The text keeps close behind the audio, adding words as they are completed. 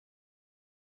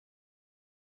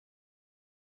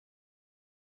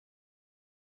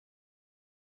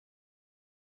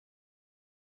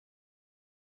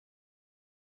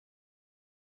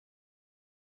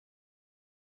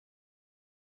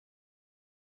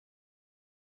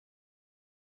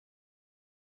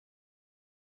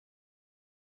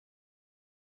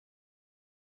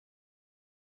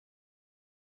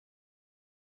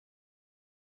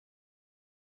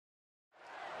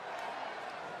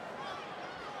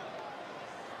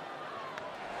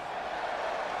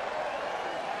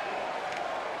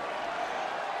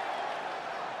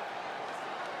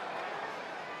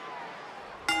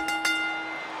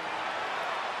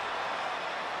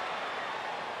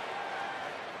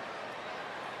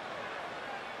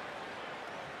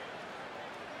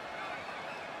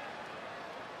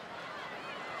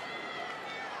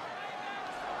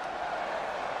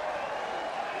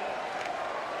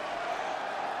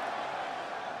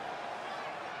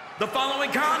The following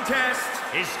contest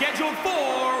is scheduled for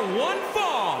one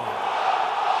fall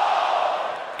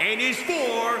and is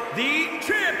for the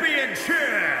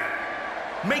championship.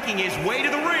 Making his way to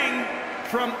the ring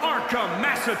from Arkham,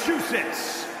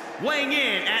 Massachusetts, weighing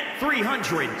in at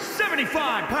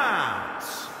 375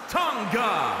 pounds,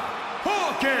 Tonga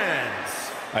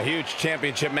Hawkins. A huge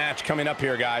championship match coming up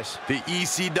here, guys. The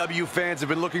ECW fans have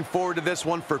been looking forward to this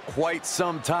one for quite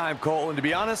some time, Cole, and to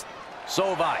be honest,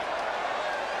 so have I.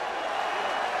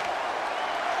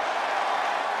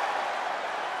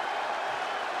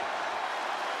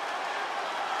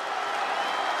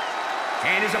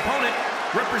 And his opponent,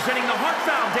 representing the Hart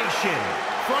Foundation,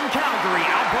 from Calgary,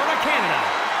 Alberta, Canada,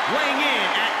 weighing in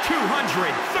at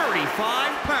 235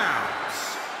 pounds,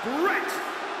 Bret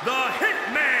the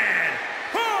Hitman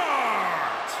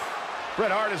Hart!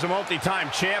 Bret Hart is a multi-time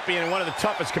champion and one of the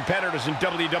toughest competitors in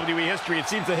WWE history. It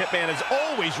seems the Hitman is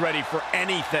always ready for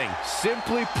anything.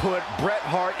 Simply put, Bret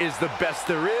Hart is the best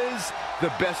there is,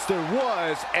 the best there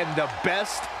was, and the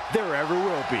best there ever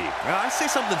will be. I say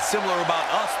something similar about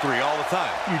us three all the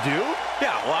time. You do?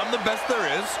 Yeah, well, I'm the best there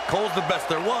is, Cole's the best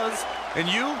there was, and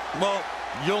you, well,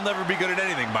 you'll never be good at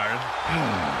anything, Byron.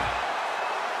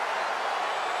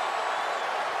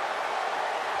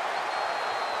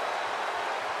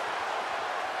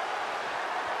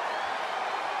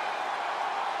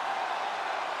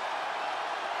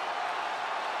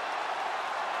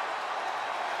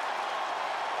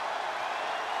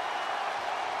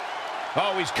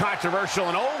 Always controversial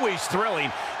and always thrilling.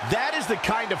 That is the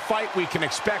kind of fight we can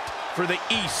expect for the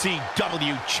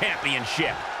ECW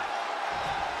Championship.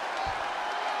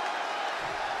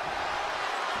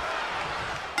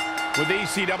 With the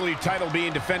ECW title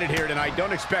being defended here tonight,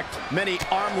 don't expect many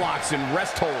arm locks and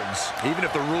wrist holds. Even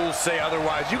if the rules say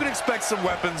otherwise, you can expect some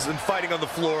weapons and fighting on the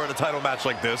floor in a title match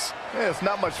like this. Yeah, it's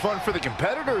not much fun for the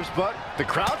competitors, but the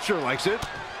crowd sure likes it.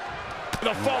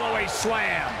 The fall-away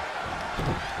slam.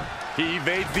 He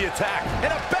evades the attack.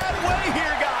 In a bad way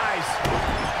here, guys.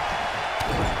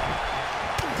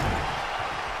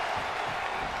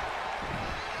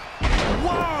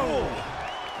 Whoa!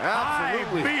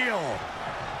 Absolutely. High heel.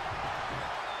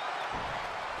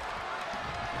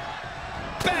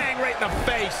 Bang right in the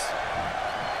face.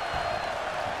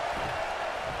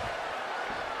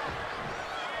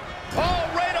 Oh,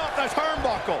 right off the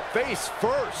turnbuckle. Face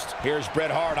first. Here's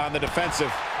Bret Hart on the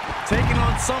defensive. Taking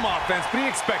on some offense, but he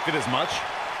expected as much.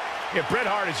 If Bret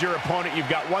Hart is your opponent, you've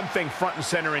got one thing front and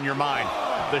center in your mind,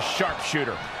 the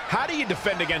sharpshooter. How do you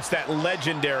defend against that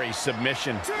legendary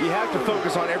submission? You have to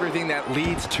focus on everything that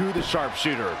leads to the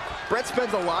sharpshooter. Bret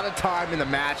spends a lot of time in the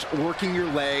match working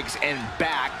your legs and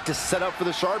back to set up for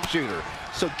the sharpshooter.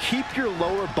 So keep your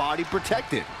lower body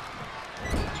protected.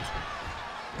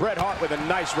 Bret Hart with a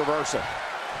nice reversal.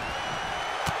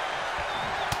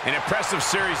 An impressive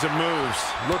series of moves.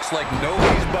 Looks like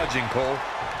nobody's budging, Cole.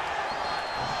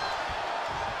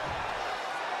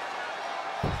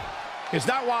 It's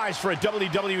not wise for a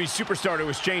WWE superstar to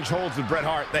exchange holds with Bret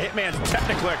Hart. The Hitman's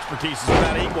technical expertise is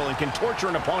without equal and can torture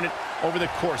an opponent over the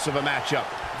course of a matchup.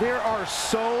 There are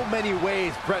so many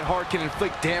ways Bret Hart can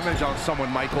inflict damage on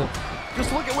someone, Michael.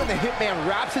 Just look at when the Hitman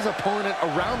wraps his opponent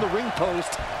around the ring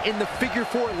post in the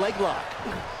figure-4 leg lock.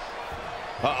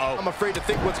 Uh-oh. I'm afraid to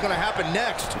think what's going to happen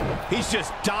next. He's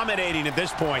just dominating at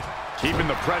this point. Keeping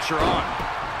the pressure on.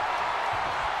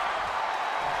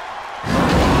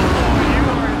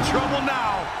 Trouble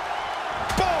now.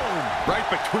 Boom! Right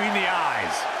between the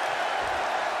eyes.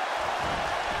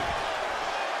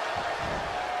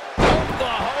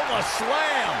 Oklahoma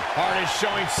slam. Hart is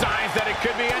showing signs that it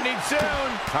could be ending soon.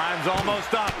 Time's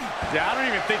almost up. Yeah, I don't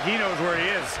even think he knows where he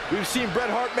is. We've seen Bret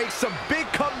Hart make some big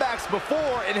comebacks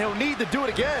before, and he'll need to do it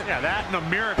again. Yeah, that and a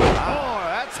miracle. Oh,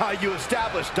 that's how you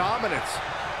establish dominance.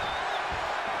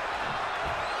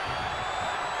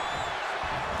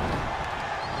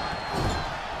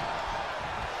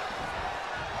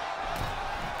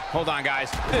 Hold on,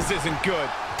 guys. This isn't good.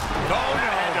 Oh, no.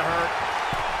 Had to hurt.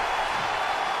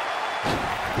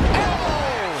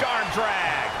 Oh! Arm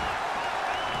drag.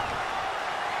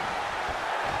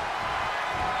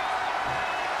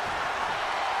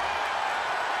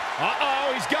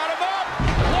 Uh-oh, he's got him up.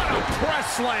 What a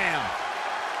press slam.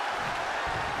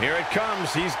 Here it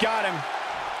comes. He's got him.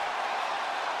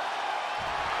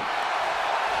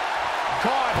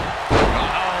 Caught.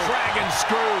 Uh-oh. Dragon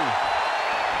screw.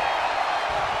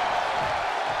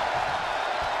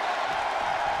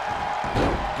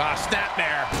 Ah, snap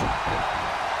there.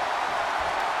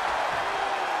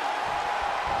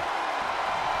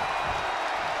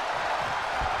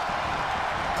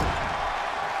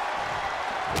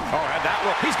 Oh, had that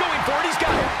look. He's going for it. He's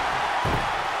got it.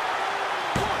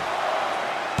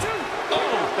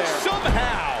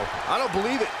 I don't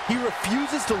believe it. He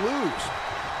refuses to lose.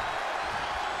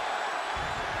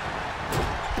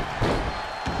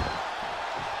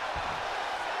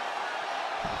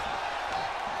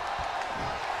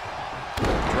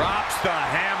 Drops the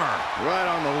hammer. Right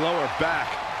on the lower back.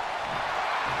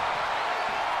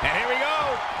 And here we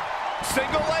go.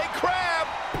 Single leg crab.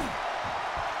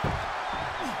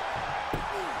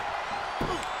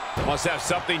 Must have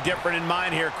something different in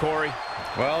mind here, Corey.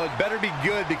 Well, it better be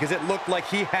good because it looked like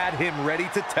he had him ready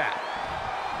to tap.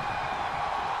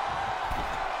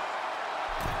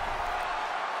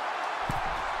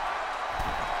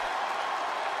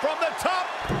 From the top.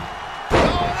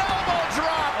 Oh, an elbow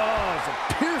drop. Oh, it's a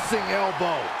piercing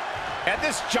elbow. At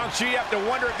this juncture, you have to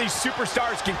wonder if these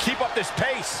superstars can keep up this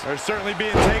pace. They're certainly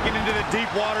being taken into the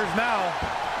deep waters now.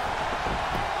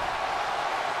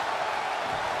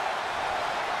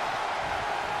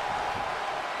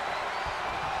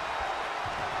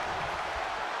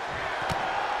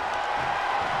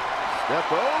 Step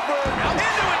over. Into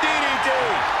a DDT.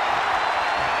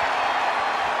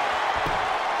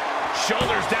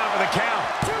 Shoulders down for the count.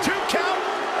 Two count.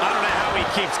 I don't know how he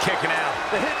keeps kicking out.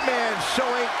 The Hitman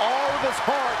showing all of his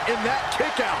heart in that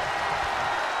kick out.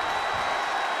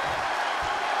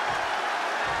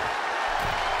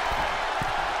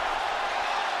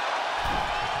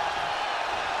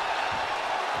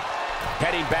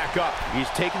 Heading back up. He's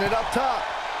taking it up top.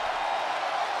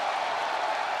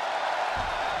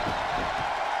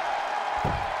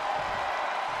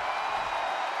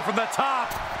 From the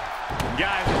top.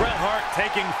 Guys, Bret Hart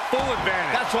taking full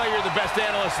advantage. That's why you're the best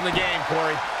analyst in the game,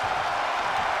 Corey.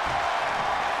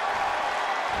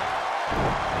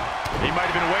 He might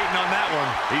have been waiting on that one.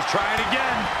 He's trying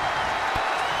again.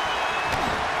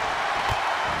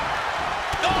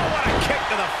 Oh, what a kick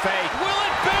to the face. Will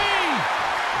it be?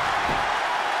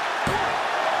 1,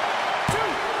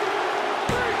 2,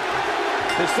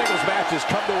 3. This singles match has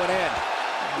come to an end.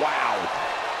 Wow.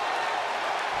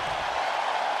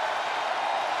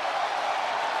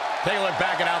 Take a look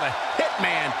back at how the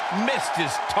Hitman missed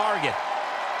his target.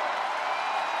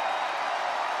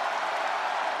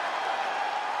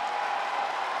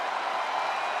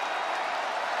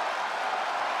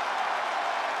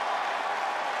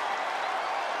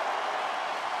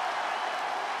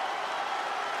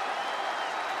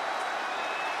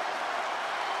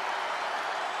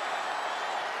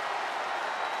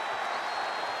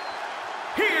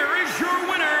 Here is your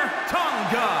winner,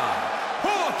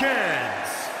 Hawkins.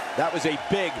 That was a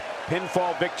big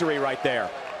pinfall victory right there.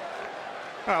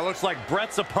 Looks like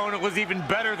Bret's opponent was even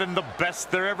better than the best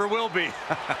there ever will be.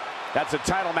 That's a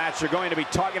title match you're going to be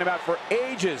talking about for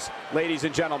ages, ladies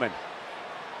and gentlemen.